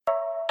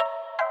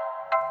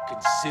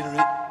consider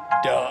it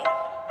done.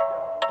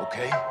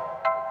 Okay?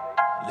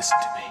 Listen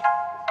to me.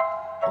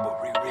 I'm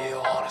gonna be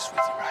real honest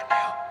with you right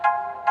now.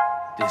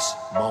 This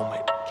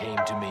moment came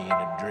to me in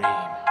a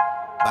dream.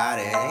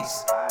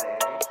 Bodies.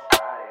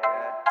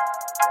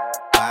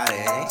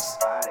 Bodies.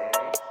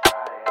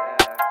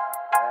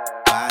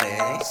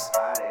 Bodies.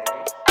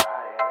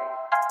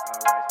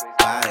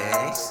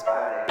 Bodies.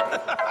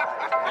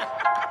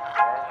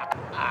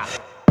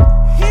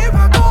 Here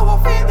I go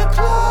off in the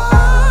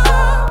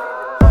club,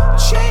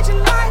 changing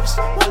lives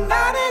one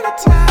night at a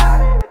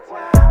time.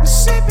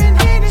 Sipping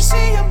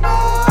Hennessy and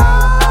more,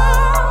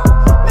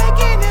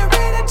 making it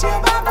rain until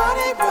my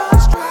money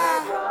runs dry.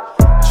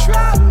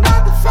 Trying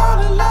not to fall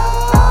in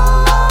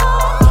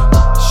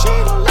love. She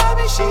don't love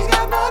me, she's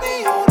got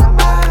money on her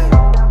mind.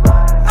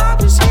 I'm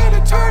just here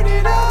to turn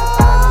it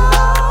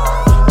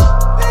up.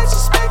 They're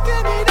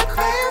suspecting me to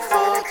claim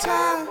full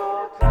time.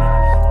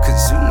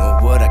 Cause you know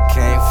what I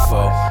came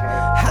for.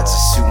 I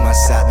just shoot my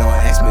shot, don't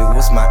ask me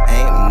what's my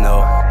aim,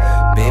 no.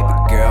 Baby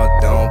girl,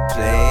 don't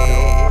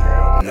play,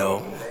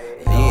 no.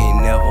 You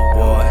ain't never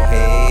wore a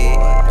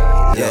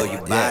head. Yo, you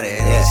body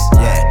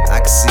yeah. I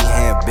can see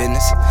hand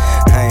business.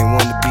 I ain't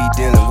wanna be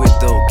dealing with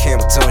though.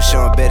 Camera tone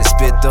showing better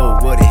spit though.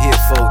 What it hit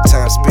for?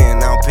 Time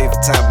spent, I don't pay for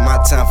time, but my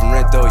time for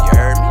rent though, you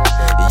heard me?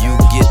 You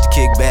get the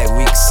kickback,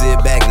 we can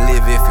sit back and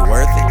live if you're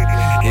worth it.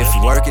 If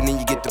you're working, then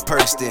you get the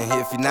perks then.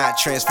 If you're not,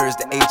 transfers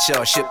to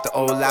HR. Ship the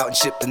old out and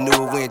ship the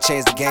new in.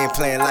 Change the game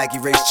plan like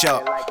erase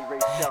chalk.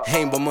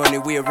 Ain't but money,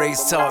 we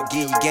erase talk.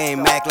 Give you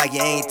game, act like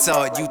you ain't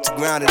taught. You too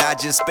grounded, I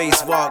just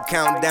spacewalk.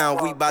 Countdown,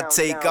 we bout to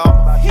take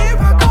off. Here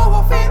I go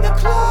off in the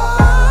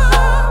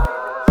club,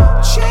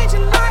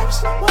 changing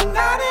lives one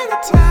night at a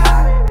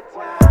time.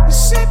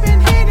 Sipping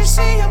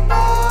Hennessy and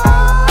more,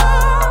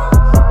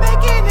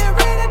 making it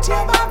rain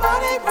until my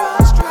money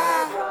runs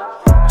dry.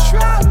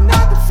 Trying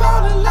not to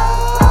fall in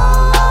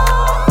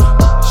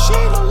love. She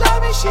don't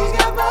love me, she's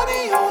got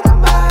money on her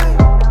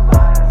mind.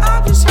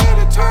 I'm just here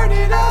to turn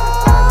it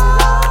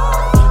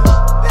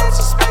up. They're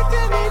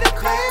suspecting me to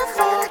claim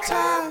full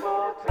time.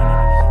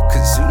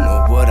 Cause you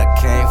know what I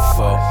came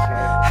for.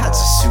 I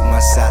just shoot my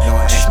shot, don't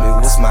ask me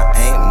what's my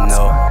aim,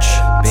 no.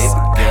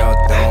 Baby girl,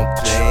 don't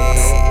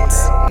play,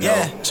 no.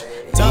 Yeah,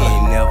 you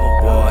ain't never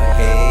wore a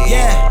head.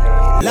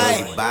 yeah,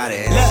 like,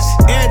 look,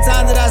 every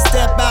time that I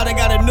step out, I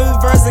got a new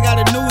verse, I got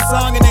a new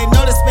song, and they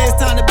know the space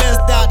time the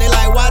best out. They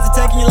like, why's it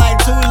taking you like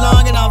too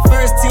long? And I'm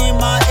first team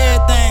on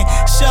everything.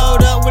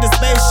 Showed up with a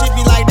spaceship,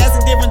 be like, that's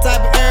a different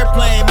type of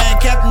airplane, man.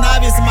 Captain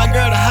Obvious and my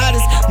girl the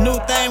hottest. New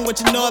thing, what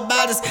you know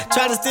about us?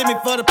 Try to steal me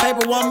for the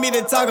paper, want me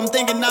to talk. I'm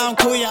thinking, nah, I'm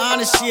cool, you're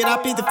honest shit. I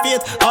beat the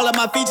fifth, all of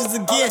my features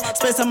again.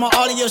 Space time on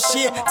all of your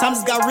shit. Time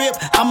just got ripped,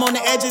 I'm on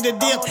the edge of the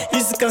dip.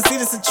 Used to come see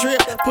this a trip.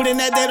 Putting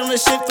that date on the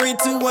shit, 3,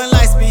 2, 1,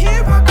 light speed.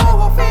 Here I go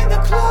off in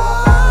the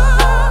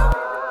club,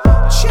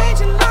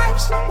 changing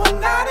lives one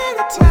night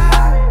at a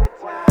time.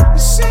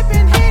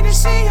 Sipping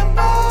Hennessy and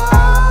more,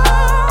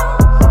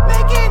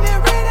 making it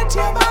rain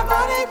until my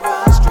money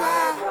runs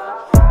dry.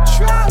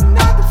 Trying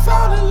not to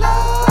fall in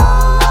love.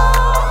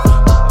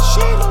 She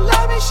don't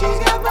love me, she's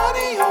got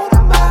money on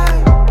her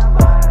mind.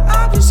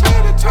 I'm just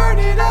here to turn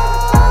it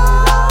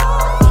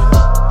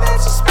up. They're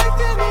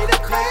suspecting me to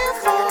claim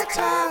full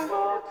time.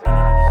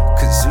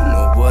 Cause you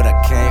know what I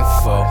came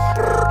for.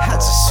 I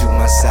just shoot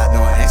my shot,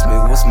 don't ask me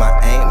what's my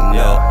aim,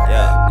 no.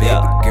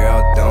 Baby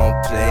girl, don't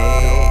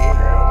play,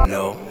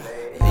 no.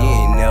 You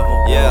ain't never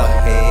wore a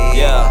head.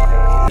 Yeah.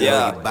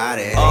 Your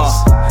body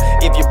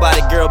If your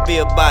body, girl, be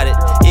about it.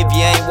 If you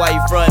ain't, why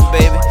you frontin',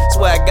 baby?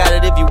 Swear I got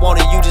it. If you want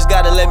it, you just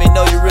gotta let me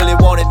know you really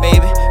want it,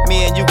 maybe.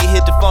 Me and you can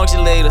hit the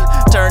function later,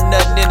 turn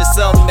nothing into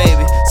something,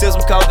 maybe. Sip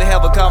some coffee,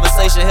 have a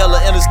conversation, hella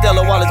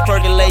interstellar while it's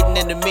percolating.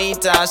 In the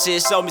meantime,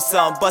 shit, show me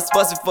something. Bust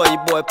it for you,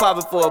 boy, pop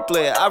it for a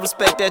player. I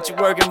respect that you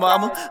working,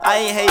 mama. I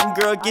ain't hating,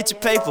 girl, get your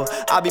paper.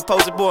 I be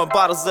posting, blowing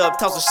bottles up,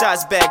 tossing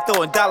shots back,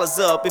 throwing dollars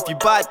up. If you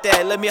bought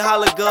that, let me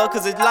holler, girl,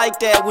 cause it's like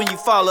that when you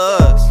follow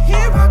us. Here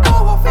I go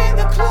off in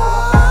the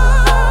club.